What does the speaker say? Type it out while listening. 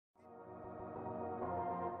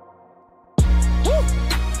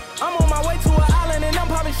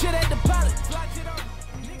selling shit at the pilot.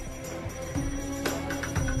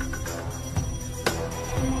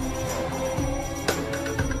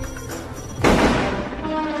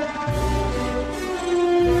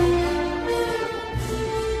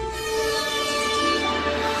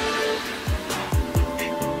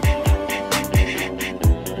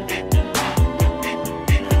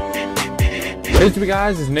 Hey what's up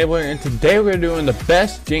guys, it's Navelow and today we're doing the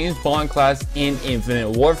best James Bond class in Infinite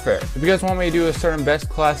Warfare. If you guys want me to do a certain best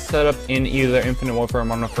class setup in either Infinite Warfare or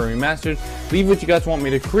Modern Warfare Remastered, leave what you guys want me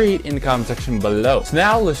to create in the comment section below. So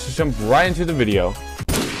now let's just jump right into the video.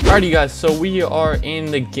 Alright you guys, so we are in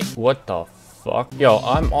the game. What the fuck? Yo,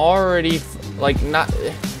 I'm already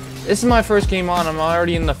this is my first game on. I'm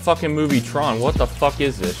already in the fucking movie Tron. What the fuck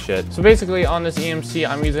is this shit? So basically on this EMC,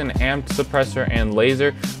 I'm using amped suppressor and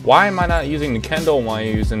laser. Why am I not using the Kendall? Why am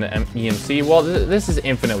I using the EMC? Well, this is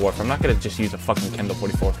Infinite Warfare. I'm not gonna just use a fucking Kendall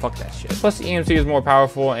 44. Fuck that shit. Plus the EMC is more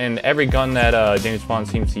powerful, and every gun that James Bond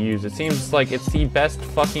seems to use, it seems like it's the best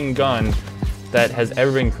fucking gun that has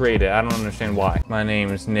ever been created. I don't understand why. My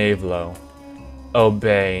name is Navelow.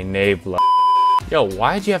 Obey Navelow. Yo,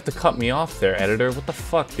 why'd you have to cut me off there, editor? What the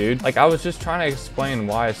fuck, dude? Like, I was just trying to explain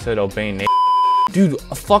why I said obey Navelow. Dude,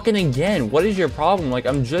 fucking again, what is your problem? Like,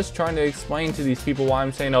 I'm just trying to explain to these people why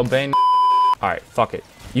I'm saying obey Navelow. Alright, fuck it.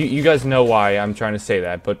 You guys know why I'm trying to say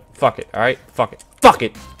that, but fuck it, alright? Fuck it. Fuck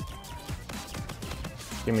it!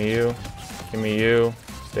 Give me you. Give me you.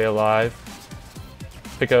 Stay alive.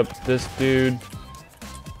 Pick up this dude.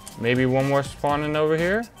 Maybe one more spawning over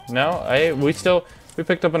here? No? Hey, we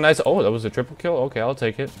picked up a nice. Oh, that was a triple kill. Okay, I'll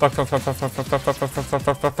take it. Fuck.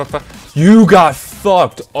 You got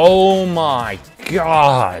fucked. Oh my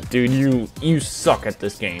god, dude, you suck at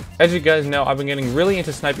this game. As you guys know, I've been getting really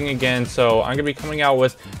into sniping again, so I'm gonna be coming out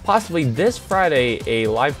with possibly this Friday a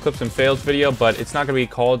live clips and fails video, but it's not gonna be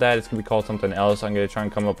called that. It's gonna be called something else. I'm gonna try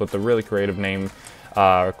and come up with a really creative name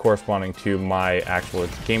corresponding to my actual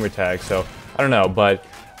gamer tag. So I don't know, but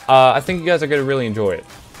I think you guys are gonna really enjoy it.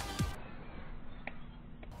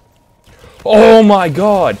 Oh my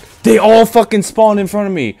god! They all fucking spawned in front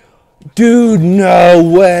of me! Dude, no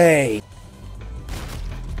way!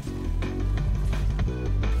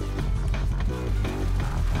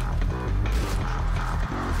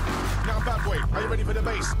 Now bad boy, are you ready for the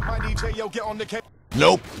base? My DJ, yo, get on the case.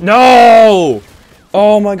 Nope. No!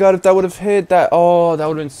 Oh my god, if that would have hit that, oh, that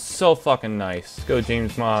would have been so fucking nice. Go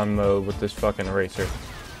James Bond mode with this fucking eraser.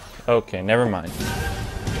 Okay, never mind.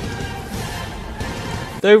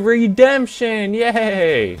 The redemption,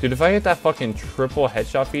 yay! Dude, if I hit that fucking triple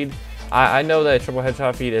headshot feed, I know that triple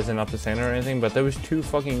headshot feed isn't up to standard or anything, but there was 2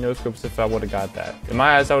 fucking no scopes if I would have got that. In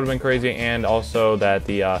my eyes, that would have been crazy, and also that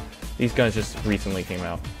these guns just recently came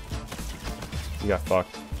out. You got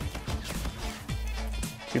fucked.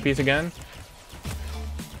 2-piece again.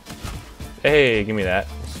 Hey, give me that.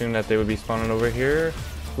 Assume that they would be spawning over here.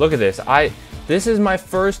 Look at this. This is my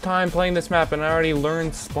first time playing this map, and I already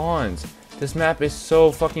learned spawns. This map is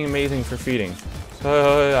so fucking amazing for feeding.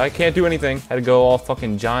 So I can't do anything. Had to go all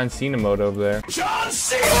fucking John Cena mode over there. John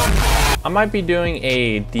Cena! I might be doing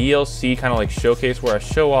a DLC kind of like showcase where I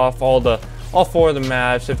show off all 4 of the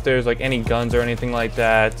maps. If there's like any guns or anything like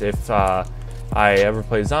that. If I ever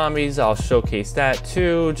play zombies, I'll showcase that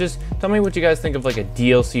too. Just tell me what you guys think of like a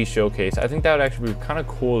DLC showcase. I think that would actually be kind of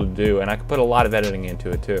cool to do, and I could put a lot of editing into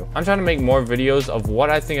it too. I'm trying to make more videos of what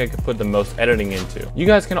I think I could put the most editing into. You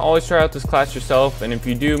guys can always try out this class yourself, and if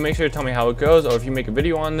you do, make sure to tell me how it goes, or if you make a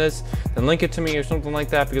video on this, then link it to me or something like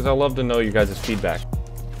that, because I love to know you guys' feedback.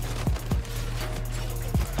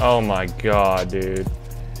 Oh my god, dude.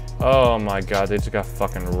 Oh my god, they just got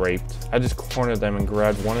fucking raped. I just cornered them and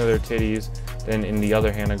grabbed one of their titties. Then in the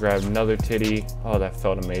other hand, I grabbed another titty. Oh, that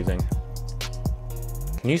felt amazing.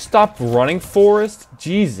 Can you stop running, Forrest?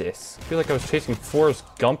 Jesus. I feel like I was chasing Forrest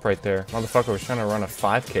Gump right there. Motherfucker was trying to run a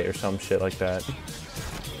 5K or some shit like that.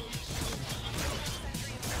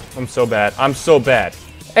 I'm so bad. I'm so bad.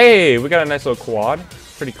 Hey, we got a nice little quad.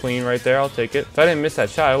 Pretty clean right there. I'll take it. If I didn't miss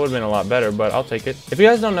that shot, it would have been a lot better, but I'll take it. If you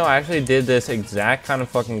guys don't know, I actually did this exact kind of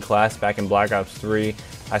fucking class back in Black Ops 3.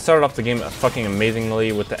 I started off the game fucking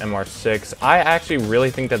amazingly with the MR6. I actually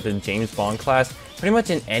really think that the James Bond class, pretty much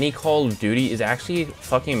in any Call of Duty, is actually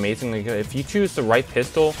fucking amazingly good. If you choose the right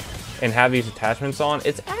pistol and have these attachments on,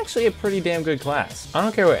 it's actually a pretty damn good class. I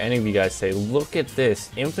don't care what any of you guys say. Look at this.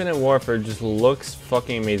 Infinite Warfare just looks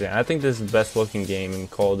fucking amazing. I think this is the best looking game in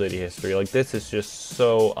Call of Duty history. Like, this is just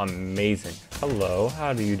so amazing. Hello,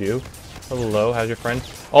 how do you do? Hello, how's your friend?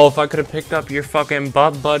 Oh, if I could have picked up your fucking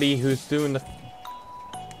butt buddy who's doing the...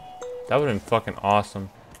 That would have been fucking awesome.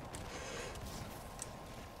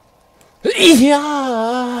 Yeah.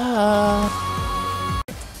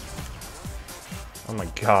 Oh my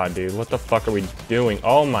god, dude. What the fuck are we doing?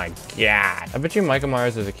 Oh my god. I bet you Michael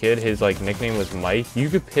Myers as a kid, his like nickname was Mike. You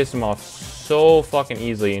could piss him off so fucking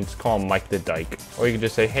easily and just call him Mike the Dyke. Or you could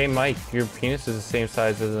just say, hey Mike, your penis is the same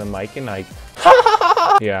size as a Mike and Ike.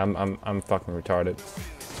 Yeah, I'm fucking retarded.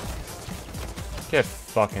 Get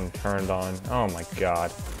fucking turned on. Oh my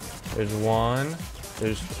god. There's 1,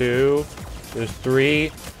 there's 2, there's 3,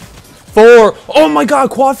 4. Oh my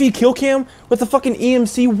god, quad feed kill cam with the fucking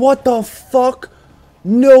EMC. What the fuck?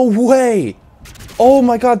 No way. Oh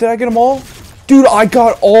my god, did I get them all? Dude, I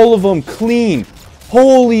got all of them clean.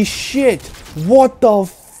 Holy shit. What the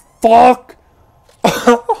fuck?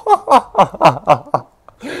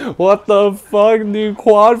 What the fuck, dude?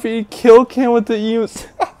 Quad feed kill cam with the EMC.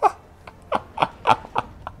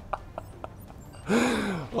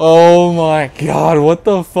 Oh my god, what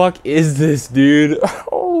the fuck is this, dude?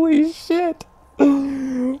 Holy shit.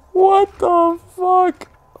 What the fuck?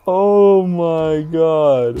 Oh my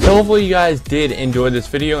god. So hopefully you guys did enjoy this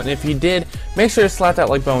video, and if you did, make sure to slap that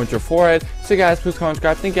like button with your forehead. So guys, please comment,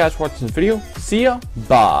 subscribe. Thank you guys for watching this video. See ya.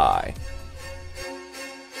 Bye.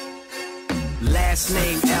 Last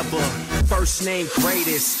name ever, first name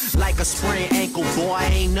greatest. Like a sprained ankle, boy,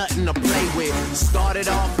 ain't nothing to play with. Started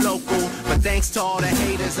off local, but thanks to all the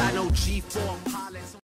haters, I know G4